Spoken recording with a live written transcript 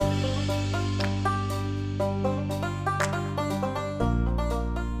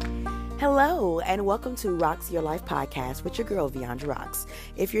and welcome to Rocks Your Life podcast with your girl, Viandra Rocks.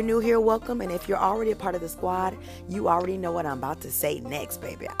 If you're new here, welcome, and if you're already a part of the squad, you already know what I'm about to say next,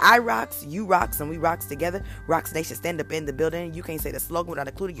 baby. I rocks, you rocks, and we rocks together. Rocks Nation, stand up in the building. You can't say the slogan without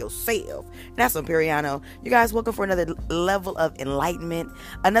including yourself. That's on Periano. You guys, welcome for another level of enlightenment,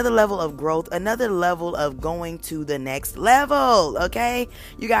 another level of growth, another level of going to the next level, okay?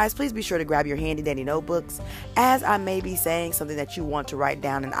 You guys, please be sure to grab your handy dandy notebooks, as I may be saying something that you want to write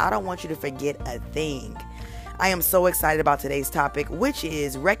down, and I don't want you to forget a thing. I am so excited about today's topic, which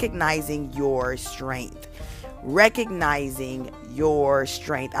is recognizing your strength. Recognizing your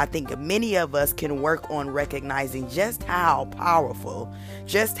strength. I think many of us can work on recognizing just how powerful,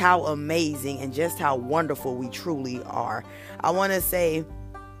 just how amazing, and just how wonderful we truly are. I want to say,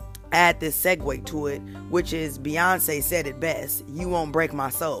 add this segue to it, which is Beyonce said it best: "You won't break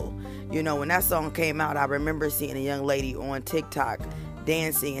my soul." You know, when that song came out, I remember seeing a young lady on TikTok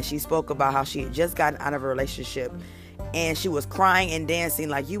dancing, and she spoke about how she had just gotten out of a relationship, and she was crying and dancing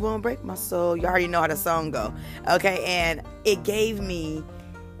like, "You won't break my soul." You already know how the song go, okay? And it gave me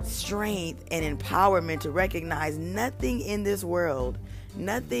strength and empowerment to recognize nothing in this world,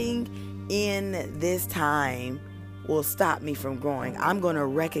 nothing in this time will stop me from growing. I'm going to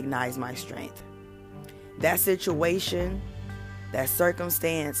recognize my strength. That situation, that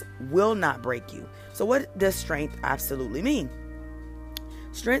circumstance will not break you. So what does strength absolutely mean?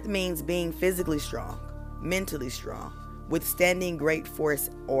 Strength means being physically strong, mentally strong, withstanding great force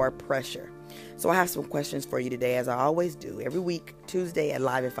or pressure. So I have some questions for you today, as I always do every week, Tuesday at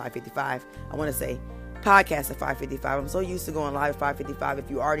live at 5:55. I want to say podcast at 5:55. I'm so used to going live at 5:55. If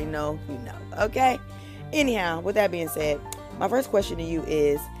you already know, you know. Okay? Anyhow, with that being said, my first question to you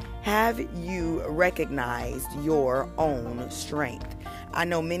is, have you recognized your own strength? I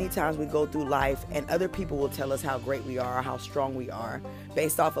know many times we go through life and other people will tell us how great we are, how strong we are,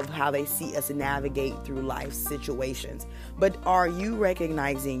 based off of how they see us navigate through life's situations. But are you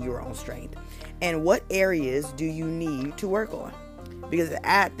recognizing your own strength? And what areas do you need to work on? Because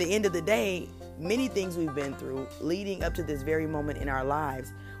at the end of the day, many things we've been through leading up to this very moment in our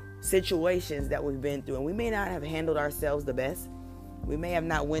lives, situations that we've been through, and we may not have handled ourselves the best. We may have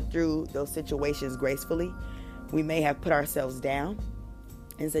not went through those situations gracefully. We may have put ourselves down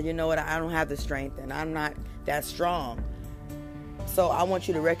and said, you know what, I don't have the strength and I'm not that strong. So I want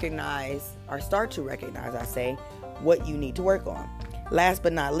you to recognize, or start to recognize, I say, what you need to work on. Last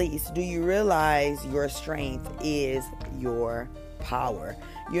but not least, do you realize your strength is your power?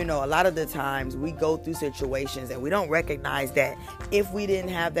 You know, a lot of the times we go through situations and we don't recognize that if we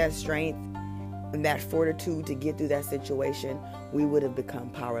didn't have that strength and that fortitude to get through that situation, we would have become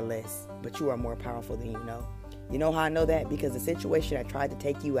powerless. But you are more powerful than you know. You know how I know that? Because the situation that tried to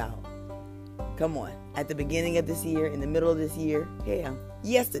take you out, come on, at the beginning of this year, in the middle of this year, hell,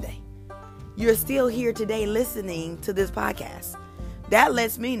 yesterday, you're still here today listening to this podcast. That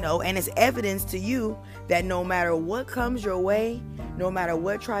lets me know, and it's evidence to you, that no matter what comes your way, no matter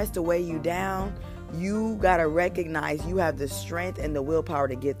what tries to weigh you down, you got to recognize you have the strength and the willpower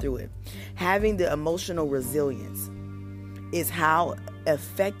to get through it. Having the emotional resilience is how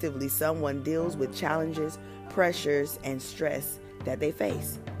effectively someone deals with challenges, pressures, and stress that they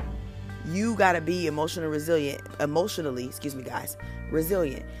face. You got to be resilient.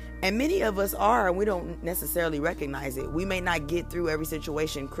 And many of us are, and we don't necessarily recognize it. We may not get through every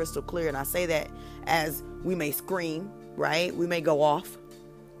situation crystal clear, and I say that as we may scream, right? We may go off,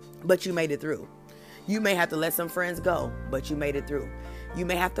 but you made it through. You may have to let some friends go, but you made it through. You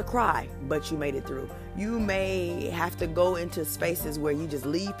may have to cry, but you made it through. You may have to go into spaces where you just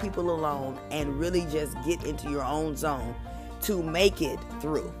leave people alone and really just get into your own zone to make it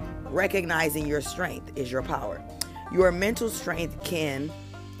through. Recognizing your strength is your power. Your mental strength can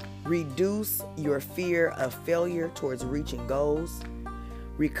reduce your fear of failure towards reaching goals,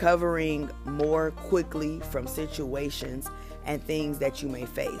 recovering more quickly from situations and things that you may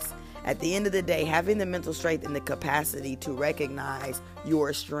face. At the end of the day, having the mental strength and the capacity to recognize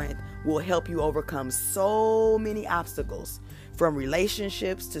your strength will help you overcome so many obstacles, from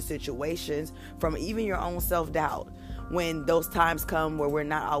relationships to situations, from even your own self-doubt. When those times come where we're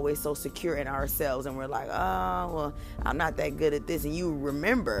not always so secure in ourselves and we're like, oh, well, I'm not that good at this. And you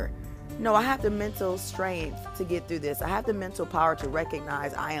remember, no, I have the mental strength to get through this. I have the mental power to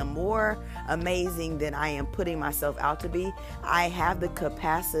recognize I am more amazing than I am putting myself out to be. I have the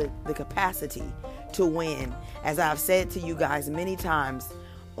capacity to win. As I've said to you guys many times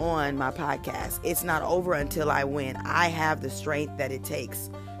on my podcast, it's not over until I win. I have the strength that it takes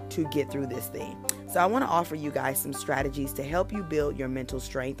to get through this thing. So I want to offer you guys some strategies to help you build your mental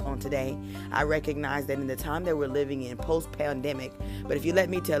strength on today. I recognize that in the time that we're living in post-pandemic, but if you let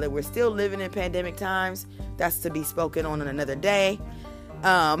me tell it, we're still living in pandemic times. That's to be spoken on another day.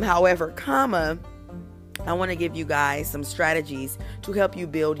 However, I want to give you guys some strategies to help you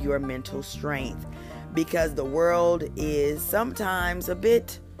build your mental strength, because the world is sometimes a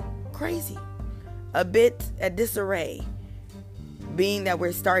bit crazy, a bit at disarray. Being that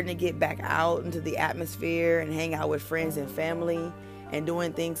we're starting to get back out into the atmosphere and hang out with friends and family and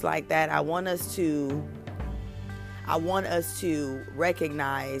doing things like that, I want us to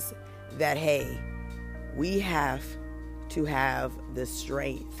recognize that, hey, we have to have the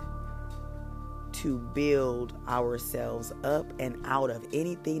strength to build ourselves up and out of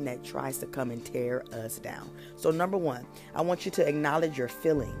anything that tries to come and tear us down. So number one, I want you to acknowledge your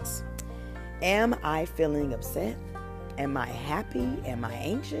feelings. Am I feeling upset? Am I happy? Am I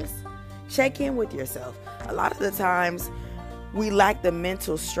anxious? Check in with yourself. A lot of the times we lack the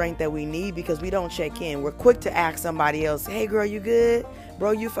mental strength that we need because we don't check in. We're quick to ask somebody else, hey girl, you good?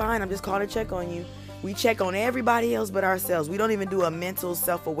 Bro, you fine? I'm just calling to check on you. We check on everybody else but ourselves. We don't even do a mental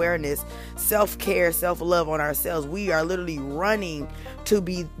self-awareness, self-care, self-love on ourselves. We are literally running to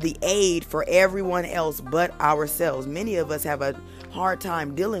be the aid for everyone else but ourselves. Many of us have a hard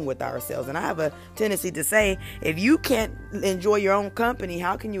time dealing with ourselves. And I have a tendency to say, if you can't enjoy your own company,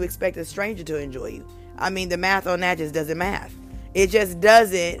 how can you expect a stranger to enjoy you? I mean, the math on that just doesn't math. It just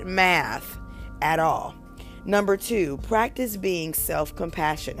doesn't math at all. Number two, practice being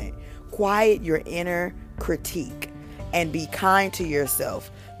self-compassionate. Quiet your inner critique and be kind to yourself.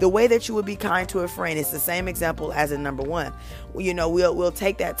 The way that you would be kind to a friend is the same example as in number one. You know, we'll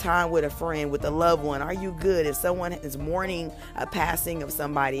take that time with a friend, with a loved one. Are you good? If someone is mourning a passing of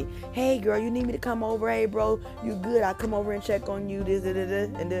somebody, hey girl, you need me to come over? Hey bro, you good? I'll come over and check on you.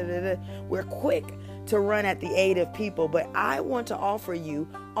 We're quick to run at the aid of people, but I want to offer you,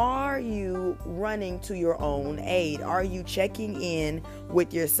 are you running to your own aid? Are you checking in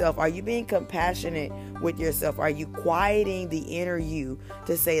with yourself? Are you being compassionate with yourself? Are you quieting the inner you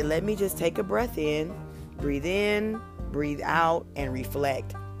to say, let me just take a breath in, breathe out, and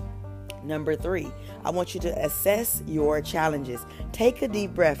reflect? Number three, I want you to assess your challenges. Take a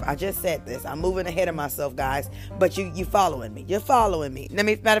deep breath. I just said this. I'm moving ahead of myself, guys, but you following me. You're following me.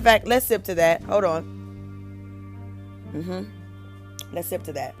 Matter of fact, let's sip to that. Hold on. Let's sip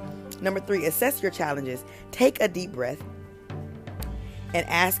to that. Number three, assess your challenges. Take a deep breath and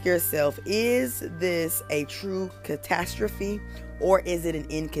ask yourself, is this a true catastrophe or is it an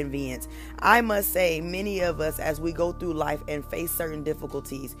inconvenience? I must say, many of us, as we go through life and face certain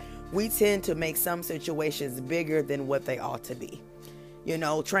difficulties, we tend to make some situations bigger than what they ought to be. You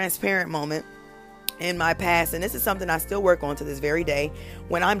know, transparent moment. In my past, and this is something I still work on to this very day,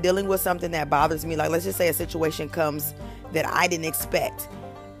 when I'm dealing with something that bothers me, like let's just say a situation comes that I didn't expect.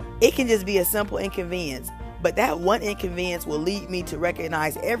 It can just be a simple inconvenience, but that one inconvenience will lead me to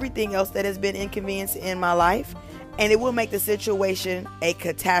recognize everything else that has been inconvenience in my life, and it will make the situation a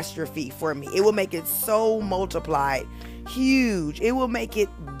catastrophe for me. It will make it so multiplied, huge. It will make it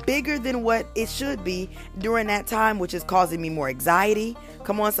bigger than what it should be during that time, which is causing me more anxiety.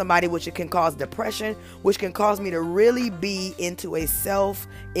 Come on, somebody, which can cause depression, which can cause me to really be into a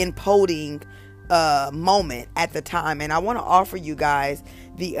self-imploding moment at the time. And I want to offer you guys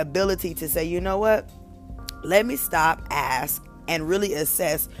the ability to say, you know what? Let me stop, ask, and really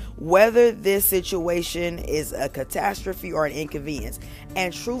assess whether this situation is a catastrophe or an inconvenience.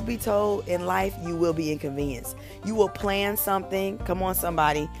 And truth be told, in life, you will be inconvenienced. You will plan something, come on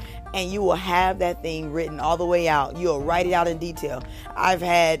somebody, and you will have that thing written all the way out. You'll write it out in detail. I've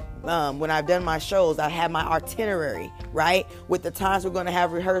had, when I've done my shows, I have my itinerary, right? With the times we're going to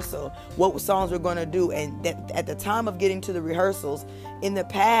have rehearsal, what songs we're going to do. And at the time of getting to the rehearsals, in the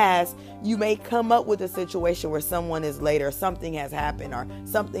past, you may come up with a situation where someone is late or something has happened or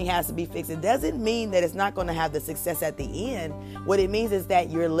something has to be fixed. It doesn't mean that it's not going to have the success at the end. What it means is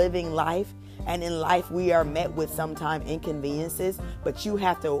that you're living life. And in life, we are met with sometimes inconveniences, but you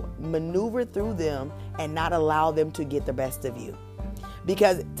have to maneuver through them and not allow them to get the best of you.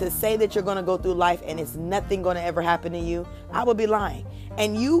 Because to say that you're going to go through life and it's nothing going to ever happen to you, I would be lying.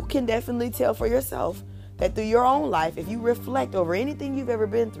 And you can definitely tell for yourself that through your own life, if you reflect over anything you've ever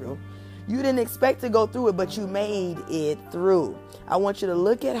been through, you didn't expect to go through it, but you made it through. I want you to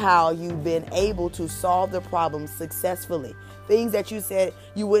look at how you've been able to solve the problem successfully. Things that you said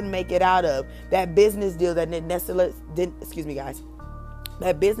you wouldn't make it out of. That business deal that didn't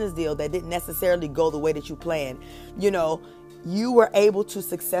necessarily go the way that you planned. You know, you were able to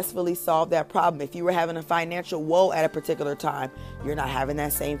successfully solve that problem. If you were having a financial woe at a particular time, you're not having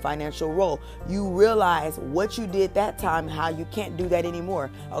that same financial woe. You realize what you did that time, how you can't do that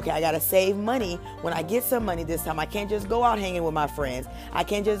anymore. Okay, I got to save money. When I get some money this time, I can't just go out hanging with my friends. I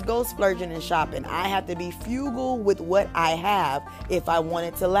can't just go splurging and shopping. I have to be frugal with what I have if I want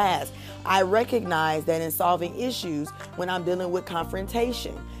it to last. I recognize that in solving issues, when I'm dealing with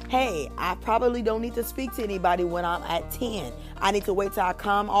confrontation, hey, I probably don't need to speak to anybody when I'm at 10. I need to wait till I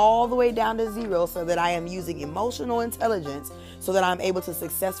calm all the way down to 0 so that I am using emotional intelligence so that I'm able to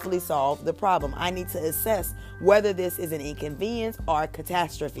successfully solve the problem. I need to assess whether this is an inconvenience or a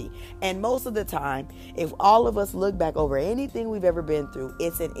catastrophe. And most of the time, if all of us look back over anything we've ever been through,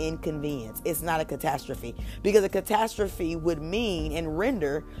 it's an inconvenience. It's not a catastrophe. Because a catastrophe would mean and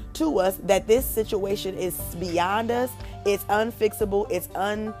render to us that this situation is beyond us. It's unfixable.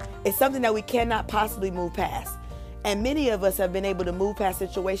 It's something that we cannot possibly move past. And many of us have been able to move past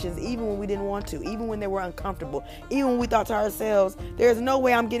situations even when we didn't want to, even when they were uncomfortable, even when we thought to ourselves, there's no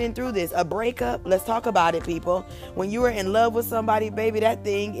way I'm getting through this. A breakup, let's talk about it, people. When you are in love with somebody, baby, that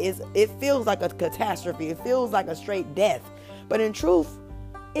thing it feels like a catastrophe. It feels like a straight death. But in truth,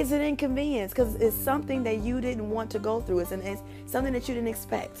 it's an inconvenience because it's something that you didn't want to go through. It's something that you didn't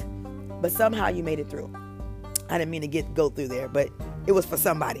expect. But somehow you made it through. I didn't mean to go through there, but it was for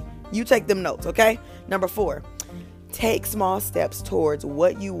somebody. You take them notes, okay? Number 4. Take small steps towards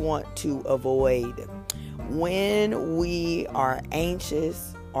what you want to avoid. When we are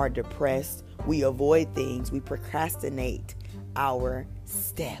anxious or depressed, we avoid things. We procrastinate our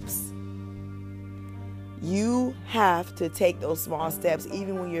steps. You have to take those small steps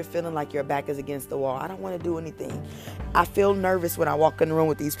even when you're feeling like your back is against the wall. I don't want to do anything. I feel nervous when I walk in the room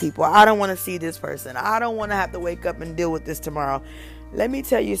with these people. I don't want to see this person. I don't want to have to wake up and deal with this tomorrow. Let me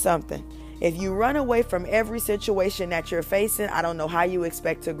tell you something. If you run away from every situation that you're facing, I don't know how you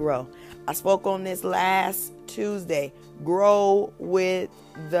expect to grow. I spoke on this last Tuesday. Grow with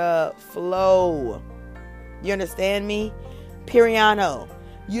the flow. You understand me? Periano.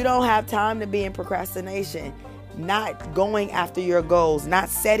 You don't have time to be in procrastination, not going after your goals, not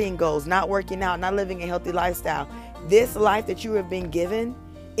setting goals, not working out, not living a healthy lifestyle. This life that you have been given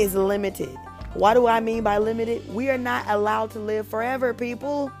is limited. What do I mean by limited? We are not allowed to live forever,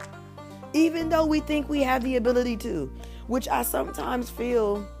 people. Even though we think we have the ability to, which I sometimes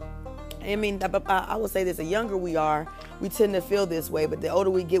feel, I would say this, the younger we are, we tend to feel this way, but the older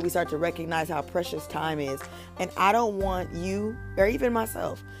we get, we start to recognize how precious time is. And I don't want you, or even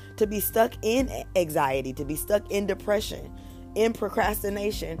myself, to be stuck in anxiety, to be stuck in depression, in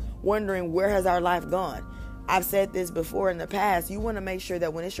procrastination, wondering where has our life gone. I've said this before in the past. You want to make sure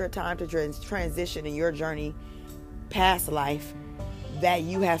that when it's your time to transition in your journey past life, that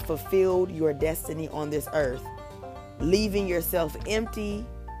you have fulfilled your destiny on this earth, leaving yourself empty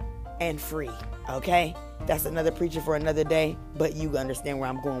and free. Okay? That's another preacher for another day, but you understand where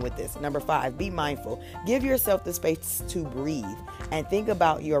I'm going with this. Number 5, be mindful. Give yourself the space to breathe and think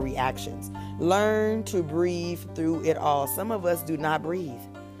about your reactions. Learn to breathe through it all. Some of us do not breathe.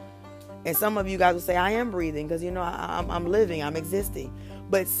 And some of you guys will say, I am breathing because, I'm living, I'm existing.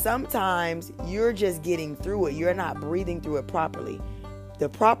 But sometimes you're just getting through it. You're not breathing through it properly. The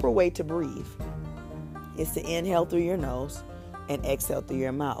proper way to breathe is to inhale through your nose and exhale through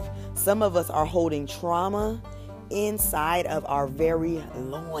your mouth. Some of us are holding trauma inside of our very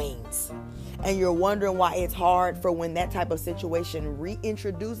loins. And you're wondering why it's hard for when that type of situation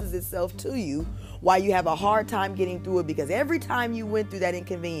reintroduces itself to you, why you have a hard time getting through it, because every time you went through that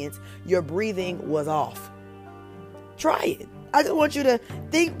inconvenience, your breathing was off. Try it. I just want you to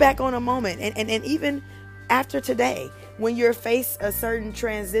think back on a moment and even after today, when you're faced a certain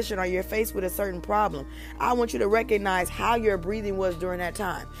transition or you're faced with a certain problem, I want you to recognize how your breathing was during that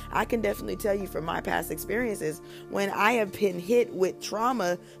time. I can definitely tell you from my past experiences, when I have been hit with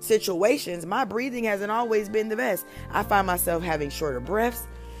trauma situations, my breathing hasn't always been the best. I find myself having shorter breaths,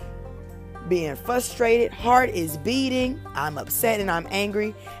 being frustrated, heart is beating, I'm upset and I'm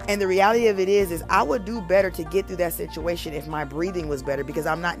angry. And the reality of it is I would do better to get through that situation if my breathing was better, because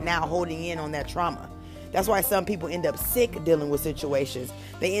I'm not now holding in on that trauma. That's why some people end up sick dealing with situations.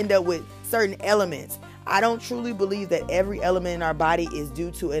 They end up with certain elements. I don't truly believe that every element in our body is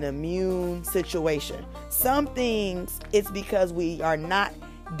due to an immune situation. Some things, it's because we are not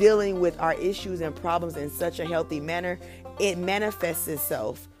dealing with our issues and problems in such a healthy manner. It manifests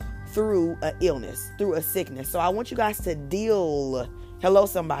itself through an illness, through a sickness. So I want you guys to deal, hello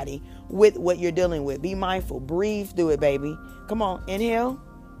somebody, with what you're dealing with. Be mindful. Breathe through it, baby. Come on. Inhale,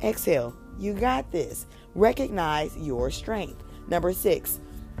 exhale. You got this. Recognize your strength. Number 6,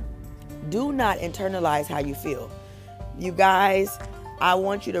 do not internalize how you feel. You guys, I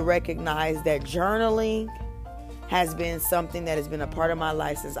want you to recognize that journaling has been something that has been a part of my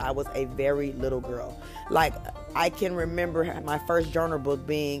life since I was a very little girl. Like, I can remember my first journal book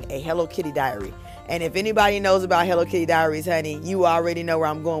being a Hello Kitty diary. And if anybody knows about Hello Kitty diaries, honey, you already know where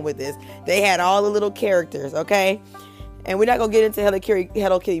I'm going with this. They had all the little characters, okay? And we're not going to get into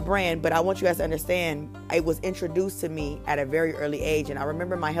Hello Kitty brand, but I want you guys to understand it was introduced to me at a very early age. And I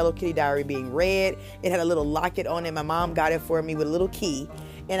remember my Hello Kitty diary being red. It had a little locket on it. My mom got it for me with a little key.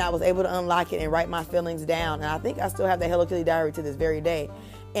 And I was able to unlock it and write my feelings down. And I think I still have the Hello Kitty diary to this very day.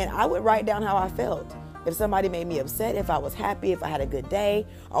 And I would write down how I felt. If somebody made me upset, if I was happy, if I had a good day,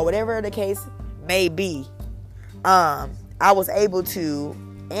 or whatever the case may be, I was able to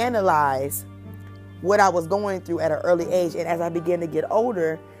analyze what I was going through at an early age. And as I began to get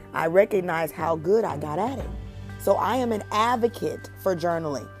older, I recognized how good I got at it. So I am an advocate for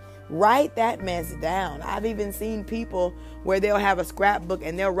journaling. Write that mess down. I've even seen people where they'll have a scrapbook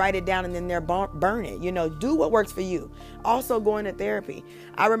and they'll write it down and then they'll burn it. You know, do what works for you. Also, going to therapy.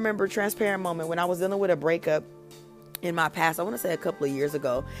 I remember a transparent moment when I was dealing with a breakup in my past. I want to say a couple of years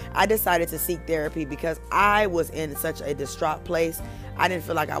ago. I decided to seek therapy because I was in such a distraught place. I didn't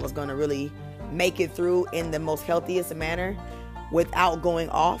feel like I was going to really make it through in the most healthiest manner without going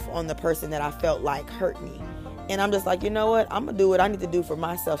off on the person that I felt like hurt me. And I'm just like, you know what? I'm going to do what I need to do for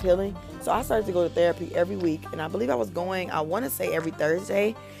my self-healing. So I started to go to therapy every week. And I believe I was going, I want to say every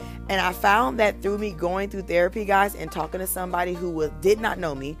Thursday. And I found that through me going through therapy, guys, and talking to somebody who did not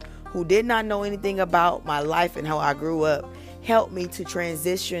know me, who did not know anything about my life and how I grew up, helped me to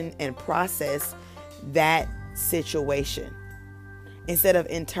transition and process that situation. Instead of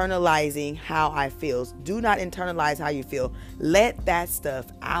internalizing how I feel. Do not internalize how you feel. Let that stuff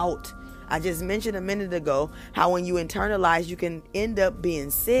out. I just mentioned a minute ago how when you internalize, you can end up being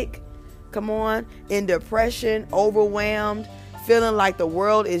sick. Come on. In depression, overwhelmed, feeling like the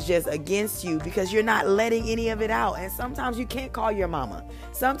world is just against you because you're not letting any of it out. And sometimes you can't call your mama.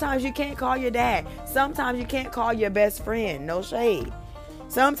 Sometimes you can't call your dad. Sometimes you can't call your best friend. No shade.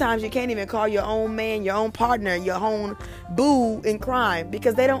 Sometimes you can't even call your own man, your own partner, your own boo in crime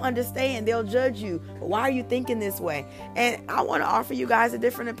because they don't understand. They'll judge you. Why are you thinking this way? And I want to offer you guys a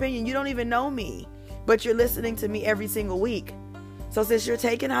different opinion. You don't even know me, but you're listening to me every single week. So since you're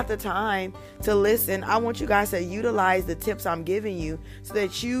taking out the time to listen, I want you guys to utilize the tips I'm giving you so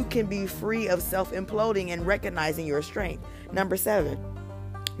that you can be free of self-imploding and recognizing your strength. Number 7,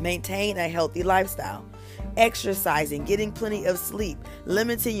 maintain a healthy lifestyle. Exercising, getting plenty of sleep,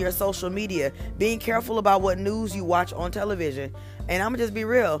 limiting your social media, being careful about what news you watch on television. And I'm gonna just be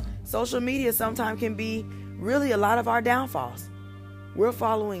real. Social media sometimes can be really a lot of our downfalls. We're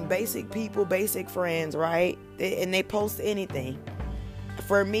following basic people, basic friends, right? And they post anything.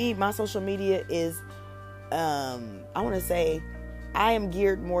 For me, my social media is, I want to say, I am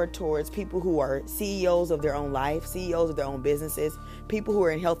geared more towards people who are CEOs of their own life, CEOs of their own businesses, people who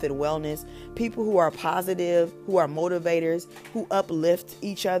are in health and wellness, people who are positive, who are motivators, who uplift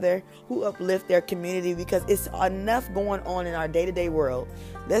each other, who uplift their community, because it's enough going on in our day-to-day world.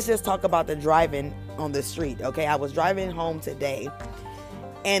 Let's just talk about the driving on the street, okay? I was driving home today,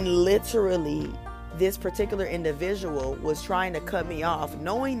 and literally this particular individual was trying to cut me off,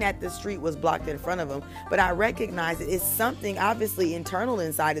 knowing that the street was blocked in front of him. But I recognize it's something obviously internal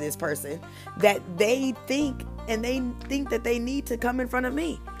inside of this person that they think, and they think that they need to come in front of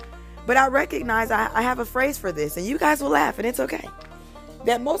me. But I recognize I have a phrase for this, and you guys will laugh, and it's okay.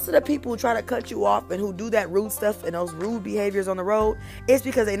 That most of the people who try to cut you off and who do that rude stuff and those rude behaviors on the road, it's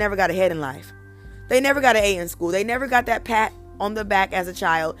because they never got ahead in life. They never got an A in school. They never got that pat on the back as a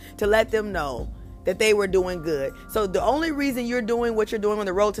child to let them know that they were doing good. So the only reason you're doing what you're doing on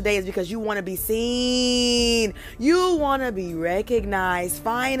the road today is because you want to be seen. You want to be recognized.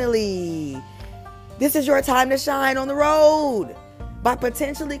 Finally, this is your time to shine on the road by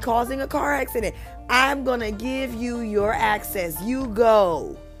potentially causing a car accident. I'm going to give you your access. You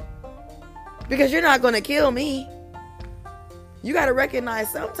go. Because you're not going to kill me. You got to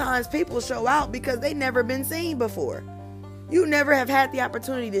recognize sometimes people show out because they never been seen before. You never have had the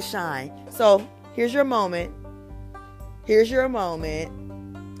opportunity to shine. So here's your moment. Here's your moment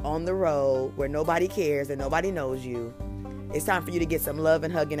on the road where nobody cares and nobody knows you. It's time for you to get some love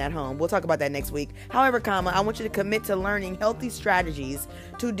and hugging at home. We'll talk about that next week. However, I want you to commit to learning healthy strategies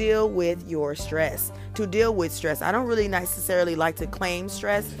to deal with your stress. To deal with stress. I don't really necessarily like to claim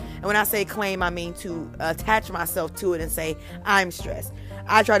stress. And when I say claim, I mean to attach myself to it and say, I'm stressed.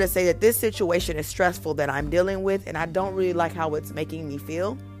 I try to say that this situation is stressful that I'm dealing with, and I don't really like how it's making me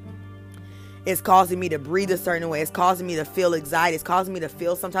feel. It's causing me to breathe a certain way. It's causing me to feel anxiety. It's causing me to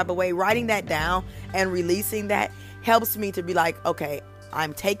feel some type of way. Writing that down and releasing that helps me to be like, okay,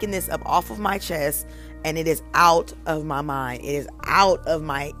 I'm taking this up off of my chest and it is out of my mind. It is out of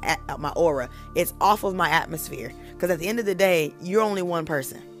my aura. It's off of my atmosphere. Because at the end of the day, you're only one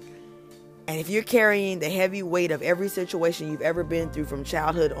person. And if you're carrying the heavy weight of every situation you've ever been through from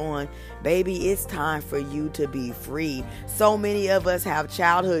childhood on, baby, it's time for you to be free. So many of us have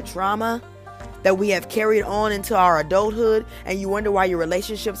childhood trauma that we have carried on into our adulthood, and you wonder why your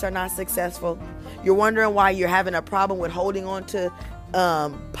relationships are not successful. You're wondering why you're having a problem with holding on to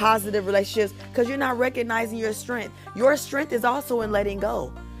positive relationships, because you're not recognizing your strength. Your strength is also in letting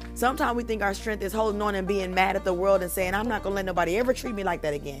go. Sometimes we think our strength is holding on and being mad at the world and saying, I'm not going to let nobody ever treat me like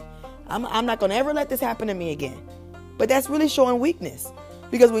that again. I'm not going to ever let this happen to me again. But that's really showing weakness,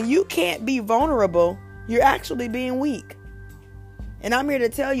 because when you can't be vulnerable, you're actually being weak. And I'm here to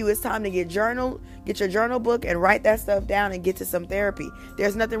tell you it's time to get your journal book and write that stuff down and get to some therapy.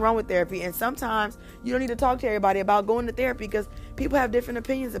 There's nothing wrong with therapy. And sometimes you don't need to talk to everybody about going to therapy, because people have different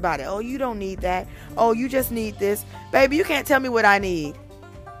opinions about it. Oh, you don't need that. Oh, you just need this. Baby, you can't tell me what I need.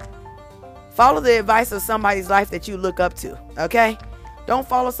 Follow the advice of somebody's life that you look up to, okay? Don't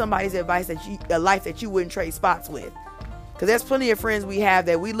follow somebody's advice a life that you wouldn't trade spots with. Because there's plenty of friends we have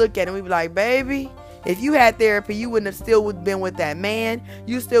that we look at and we be like, baby, if you had therapy, you wouldn't have still been with that man.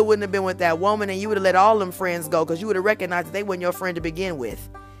 You still wouldn't have been with that woman, and you would have let all them friends go, because you would have recognized that they weren't your friend to begin with.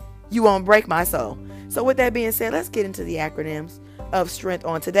 You won't break my soul. So with that being said, let's get into the acronyms of strength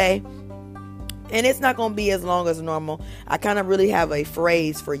on today. And it's not going to be as long as normal. I kind of really have a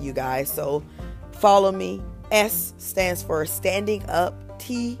phrase for you guys, so follow me. S stands for standing up.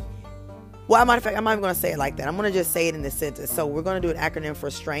 T, well, matter of fact, I'm not even going to say it like that. I'm going to just say it in the sentence. So we're going to do an acronym for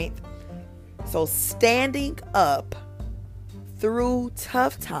strength. So standing up through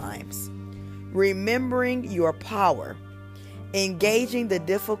tough times, remembering your power, engaging the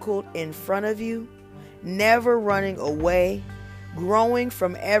difficult in front of you, never running away, growing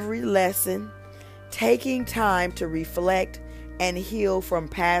from every lesson, taking time to reflect and heal from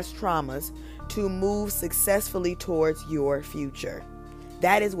past traumas to move successfully towards your future.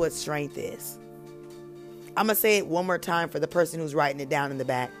 That is what strength is. I'm going to say it one more time for the person who's writing it down in the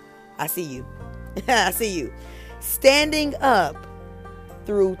back. I see you. I see you. Standing up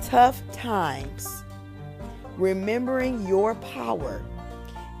through tough times, remembering your power,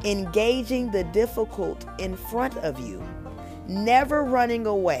 engaging the difficult in front of you, never running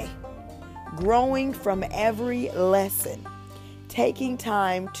away, growing from every lesson, taking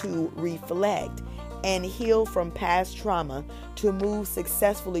time to reflect and heal from past trauma to move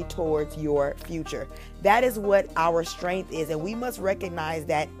successfully towards your future. That is what our strength is, and we must recognize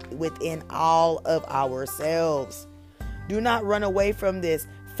that within all of ourselves. Do not run away from this.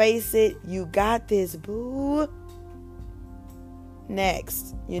 Face it, you got this, boo.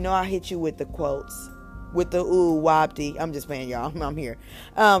 Next, I hit you with the quotes, with the ooh, wopty. I'm just playing, y'all. I'm here.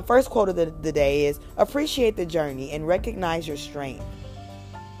 First quote of the day is, appreciate the journey and recognize your strength.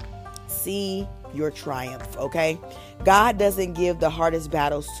 See your triumph, okay? God doesn't give the hardest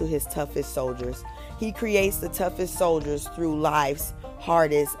battles to his toughest soldiers. He creates the toughest soldiers through life's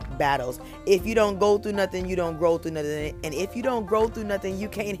hardest battles. If you don't go through nothing, you don't grow through nothing. And if you don't grow through nothing, you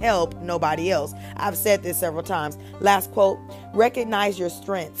can't help nobody else. I've said this several times. Last quote, recognize your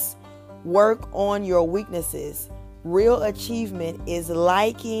strengths. Work on your weaknesses. Real achievement is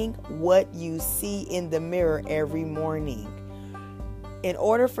liking what you see in the mirror every morning. In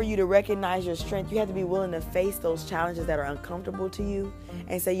order for you to recognize your strength, you have to be willing to face those challenges that are uncomfortable to you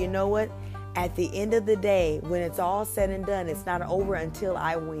and say, you know what? At the end of the day, when it's all said and done, it's not over until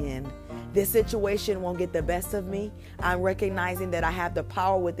I win. This situation won't get the best of me. I'm recognizing that I have the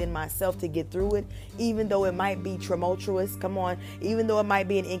power within myself to get through it, even though it might be tumultuous. Come on. Even though it might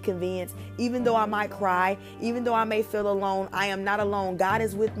be an inconvenience, even though I might cry, even though I may feel alone, I am not alone. God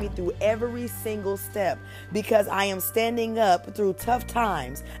is with me through every single step because I am standing up through tough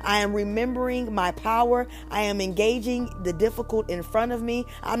times. I am remembering my power. I am engaging the difficult in front of me.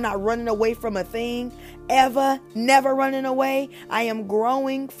 I'm not running away from a thing ever, never running away. I am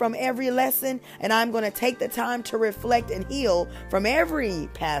growing from every lesson, and I'm going to take the time to reflect and heal from every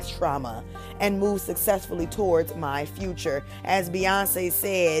past trauma and move successfully towards my future. As Beyonce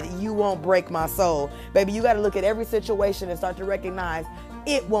said, you won't break my soul. Baby, you got to look at every situation and start to recognize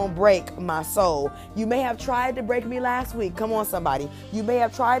it won't break my soul. You may have tried to break me last week. Come on, somebody. You may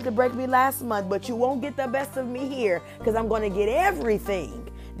have tried to break me last month, but you won't get the best of me here because I'm going to get everything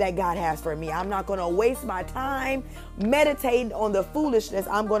that God has for me. I'm not going to waste my time meditating on the foolishness.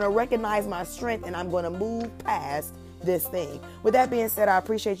 I'm going to recognize my strength and I'm going to move past this thing. With that being said, I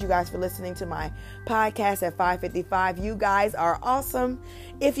appreciate you guys for listening to my podcast at 555. You guys are awesome.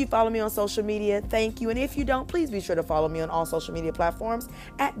 If you follow me on social media, thank you. And if you don't, please be sure to follow me on all social media platforms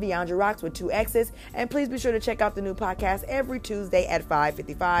at Beyond Rocks with 2 X's. And please be sure to check out the new podcast every Tuesday at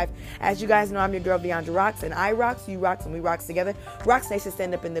 5:55. As you guys know, I'm your girl Beyond Rocks, and I rocks, you rocks, and we rocks together. Rocks Nation,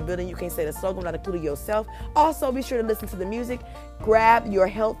 stand up in the building. You can say the slogan without including yourself. Also, be sure to listen to the music. Grab your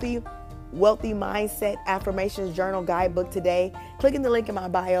healthy, wealthy mindset affirmations journal guidebook today. Clicking the link in my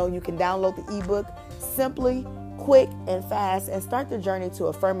bio, you can download the ebook simply, quick, and fast, and start the journey to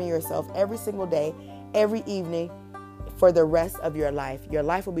affirming yourself every single day, every evening, for the rest of your life. Your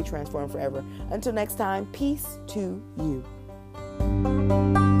life will be transformed forever. Until next time, peace to you.